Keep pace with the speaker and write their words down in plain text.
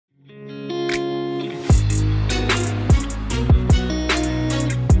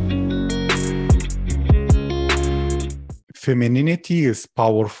Femininity is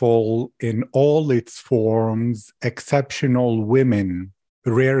powerful in all its forms. Exceptional women,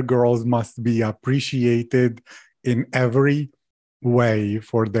 rare girls must be appreciated in every way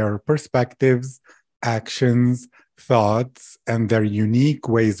for their perspectives, actions, thoughts, and their unique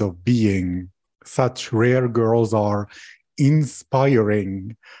ways of being. Such rare girls are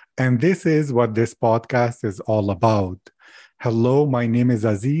inspiring. And this is what this podcast is all about. Hello, my name is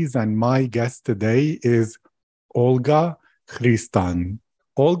Aziz, and my guest today is Olga Khrystan.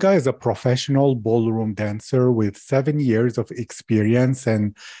 Olga is a professional ballroom dancer with 7 years of experience,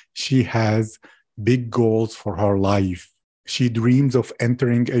 and she has big goals for her life. She dreams of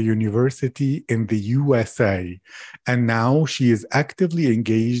entering a university in the USA, and now she is actively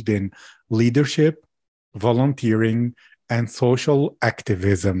engaged in leadership, volunteering, and social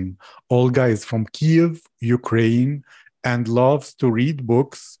activism. Olga is from Kiev, Ukraine, and loves to read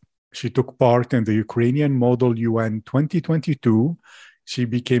books. She took part in the Ukrainian Model UN 2022. She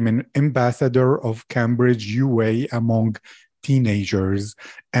became an ambassador of Cambridge UA among teenagers,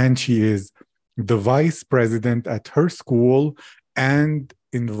 and she is the vice president at her school and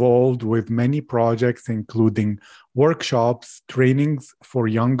involved with many projects, including workshops, trainings for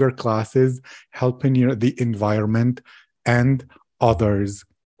younger classes, helping the environment, and others.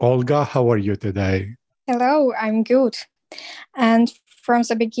 Olga, how are you today? Hello, I'm good. And from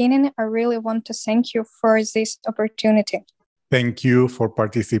the beginning, I really want to thank you for this opportunity. Thank you for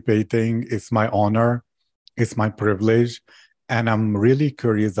participating. It's my honor. It's my privilege. And I'm really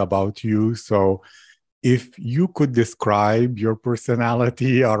curious about you. So if you could describe your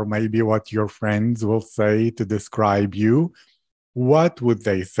personality or maybe what your friends will say to describe you, what would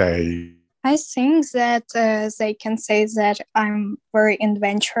they say? I think that they can say that I'm very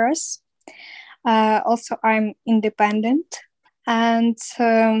adventurous. Also, I'm independent and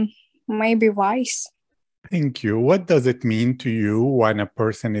maybe wise. Thank you. What does it mean to you when a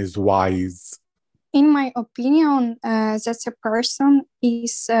person is wise? In my opinion, that a person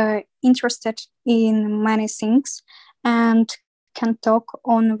is interested in many things and can talk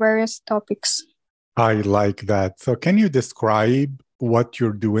on various topics. I like that. So can you describe what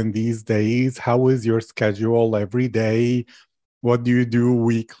you're doing these days? How is your schedule every day? What do you do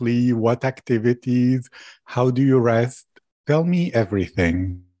weekly? What activities? How do you rest? Tell me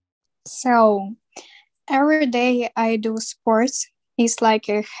everything. So every day I do sports. It's like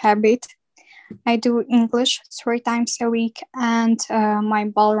a habit. I do English 3 times a week and my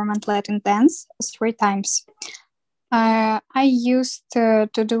ballroom and Latin dance 3 times. I used to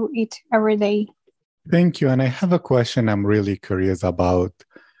do it every day. Thank you. And I have a question I'm really curious about.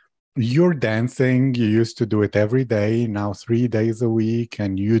 You're dancing, you used to do it every day, now 3 days a week,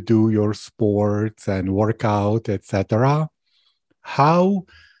 and you do your sports and workout, etc. How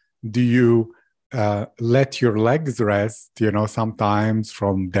do you let your legs rest? You know, sometimes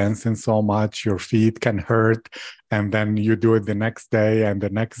from dancing so much, your feet can hurt, and then you do it the next day and the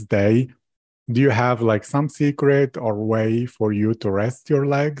next day. Do you have like some secret or way for you to rest your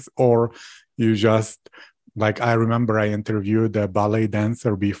legs, or you just like, I remember I interviewed a ballet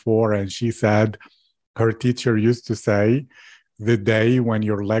dancer before, and she said her teacher used to say, the day when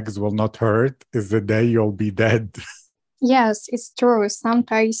your legs will not hurt is the day you'll be dead. Yes, it's true.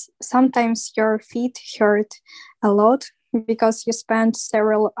 Sometimes your feet hurt a lot because you spend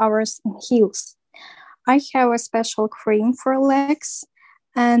several hours in heels. I have a special cream for legs,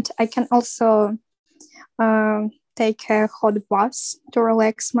 and I can also take a hot bath to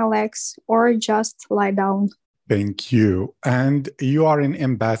relax my legs or just lie down. Thank you. And you are an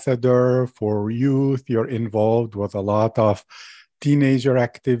ambassador for youth. You're involved with a lot of teenager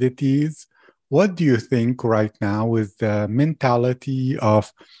activities. What do you think right now is the mentality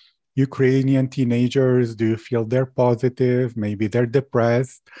of Ukrainian teenagers? Do you feel they're positive? Maybe they're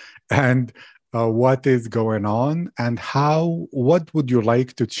depressed? And what is going on? And what would you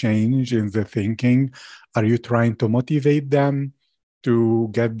like to change in the thinking? Are you trying to motivate them, to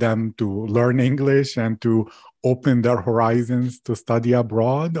get them to learn English and to open their horizons to study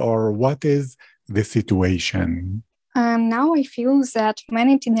abroad? Or what is the situation? Now I feel that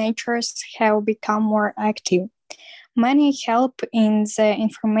many teenagers have become more active. Many help in the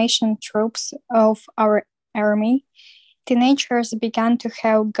information troops of our army. Teenagers began to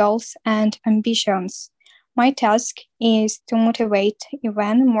have goals and ambitions. My task is to motivate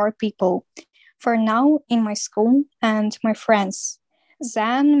even more people. For now, in my school and my friends,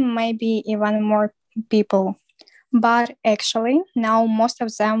 then maybe even more people. But actually, now most of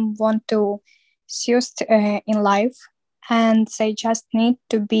them want to succeed in life, and they just need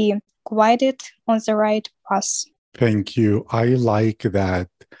to be guided on the right path. Thank you. I like that.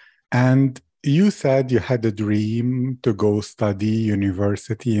 And You said you had a dream to go study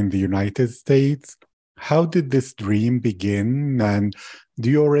university in the United States. How did this dream begin? And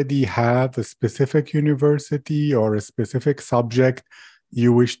do you already have a specific university or a specific subject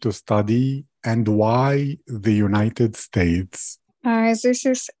you wish to study? And why the United States? This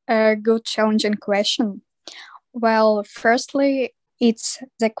is a good challenging question. Well, firstly, it's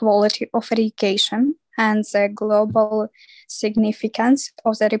the quality of education and the global significance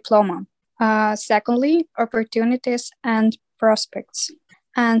of the diploma. Secondly, opportunities and prospects.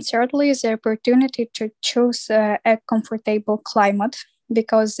 And thirdly, the opportunity to choose a comfortable climate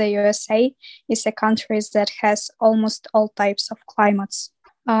because the USA is a country that has almost all types of climates.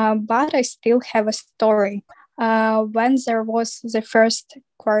 But I still have a story. When there was the first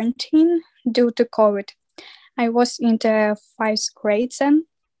quarantine due to COVID, I was in the 5th grade then.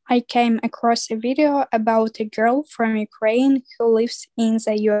 I came across a video about a girl from Ukraine who lives in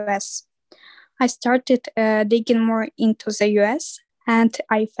the US. I started digging more into the US and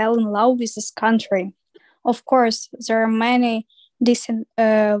I fell in love with this country. Of course, there are many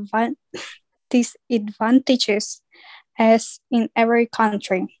disadvantages as in every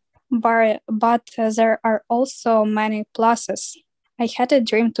country, but there are also many pluses. I had a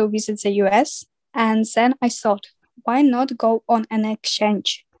dream to visit the US, and then I thought, why not go on an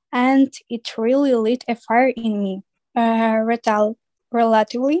exchange? And it really lit a fire in me.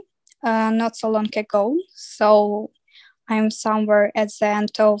 Relatively, not so long ago, so I'm somewhere at the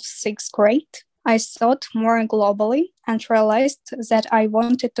end of 6th grade. I thought more globally and realized that I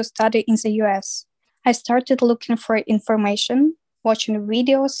wanted to study in the US. I started looking for information, watching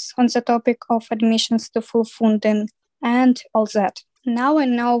videos on the topic of admissions to full funding, and all that. Now I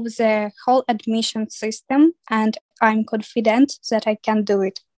know the whole admission system and I'm confident that I can do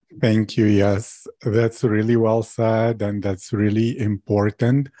it. Thank you. Yes, that's really well said, and that's really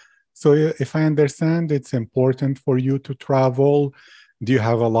important. So, if I understand, it's important for you to travel. Do you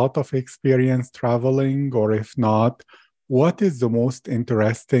have a lot of experience traveling? Or if not, what is the most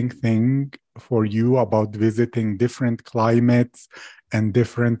interesting thing for you about visiting different climates and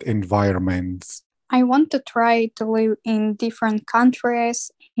different environments? I want to try to live in different countries,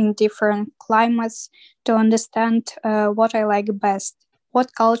 in different climates, to understand what I like best,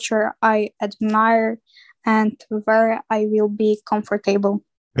 what culture I admire, and where I will be comfortable.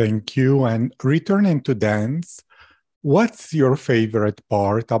 Thank you. And returning to dance, what's your favorite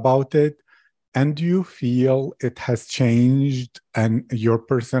part about it? And do you feel it has changed and your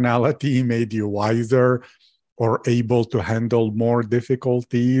personality made you wiser or able to handle more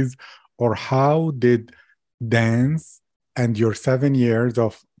difficulties? Or how did dance and your 7 years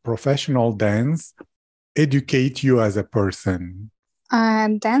of professional dance educate you as a person?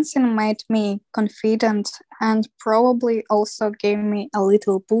 Dancing made me confident and probably also gave me a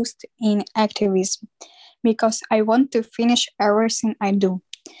little boost in activism because I want to finish everything I do.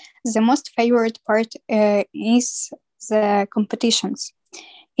 The most favorite part is the competitions.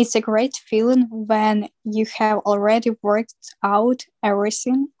 It's a great feeling when you have already worked out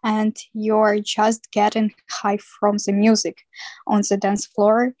everything and you're just getting high from the music on the dance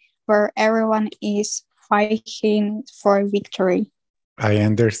floor where everyone is fighting for victory. I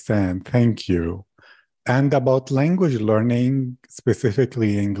understand. Thank you. And about language learning,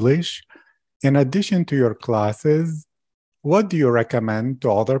 specifically English, in addition to your classes, what do you recommend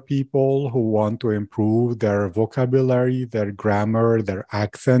to other people who want to improve their vocabulary, their grammar, their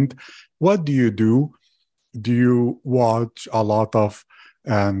accent? What do you do? Do you watch a lot of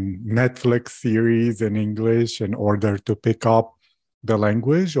Netflix series in English in order to pick up the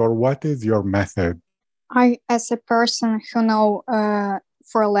language, or what is your method? I, as a person who know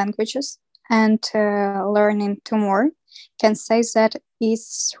 4 languages and learning 2 more, can say that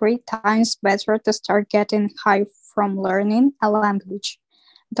it's 3 times better to start getting high from learning a language.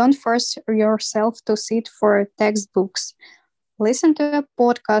 Don't force yourself to sit for textbooks. Listen to a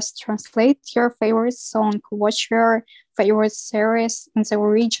podcast, translate your favorite song, watch your favorite series in the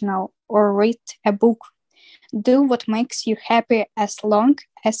original, or read a book. Do what makes you happy as long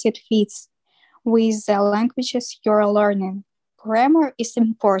as it fits with the languages you're learning. Grammar is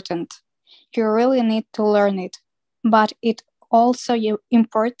important. You really need to learn it, but it's also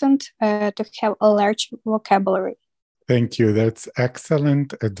important to have a large vocabulary. Thank you. That's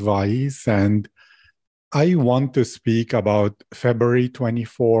excellent advice. And I want to speak about February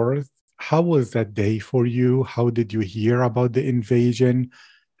 24th. How was that day for you? How did you hear about the invasion?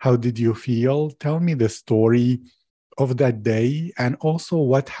 How did you feel? Tell me the story of that day and also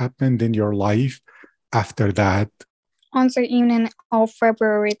what happened in your life after that. On the evening of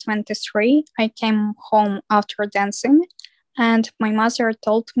February 23, I came home after dancing and my mother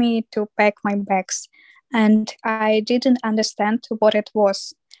told me to pack my bags, and I didn't understand what it was.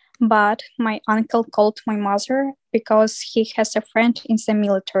 But my uncle called my mother because he has a friend in the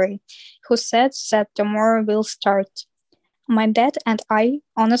military who said that tomorrow will start. My dad and I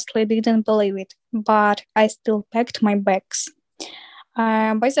honestly didn't believe it, but I still packed my bags.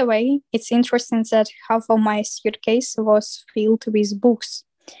 By the way, it's interesting that half of my suitcase was filled with books.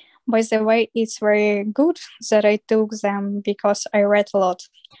 By the way, it's very good that I took them because I read a lot.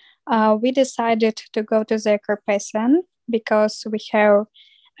 We decided to go to the Khrystan because we have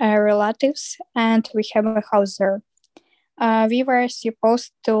relatives and we have a house there. We were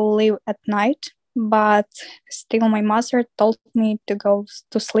supposed to leave at night, but still my mother told me to go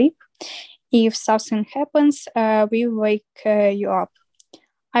to sleep. If something happens, we wake you up.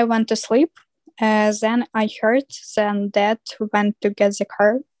 I went to sleep. Then I heard that Dad went to get the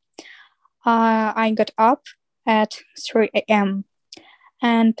car. I got up at 3 a.m.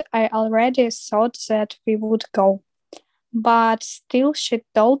 and I already thought that we would go. But still, she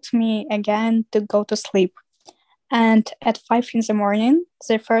told me again to go to sleep. And at 5 in the morning,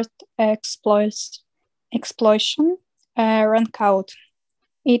 the first explosion rang out.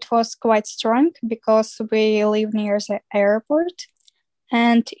 It was quite strong because we live near the airport,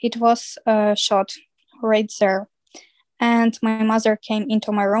 and it was shot right there. And my mother came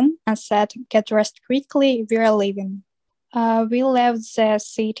into my room and said, "Get dressed quickly, we are leaving." We left the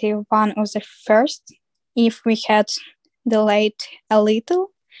city one of the first. If we had delayed a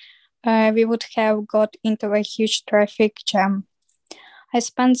little, we would have got into a huge traffic jam. I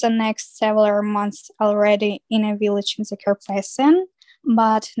spent the next several months already in a village in the Khrystan,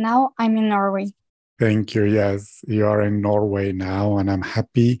 but now I'm in Norway. Thank you. Yes, you are in Norway now, and I'm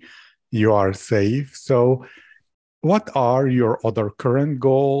happy you are safe. So, what are your other current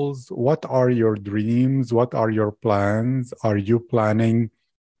goals? What are your dreams? What are your plans? Are you planning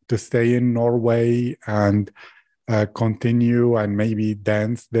to stay in Norway and continue and maybe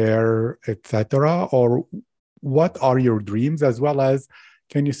dance there, etc.? Or what are your dreams? As well as,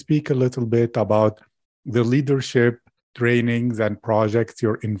 can you speak a little bit about the leadership trainings and projects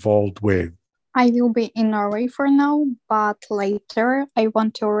you're involved with? I will be in Norway for now, but later I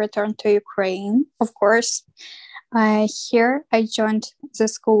want to return to Ukraine, of course. Here I joined the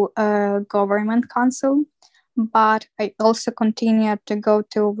school government council, but I also continue to go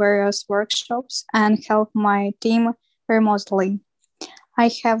to various workshops and help my team remotely.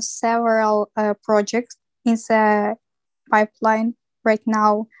 I have several projects in the pipeline right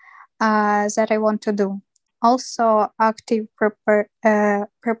now that I want to do. Also, active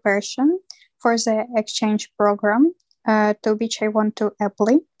preparation for the exchange program to which I want to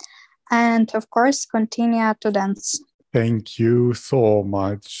apply. And of course, continue to dance. Thank you so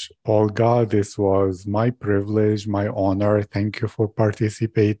much, Olga. This was my privilege, my honor. Thank you for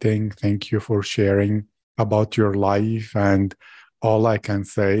participating. Thank you for sharing about your life. And all I can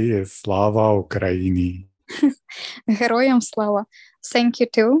say is Slava Ukraini. Героям слава. Thank you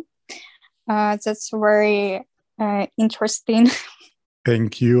too. That's very interesting.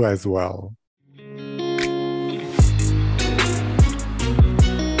 Thank you as well.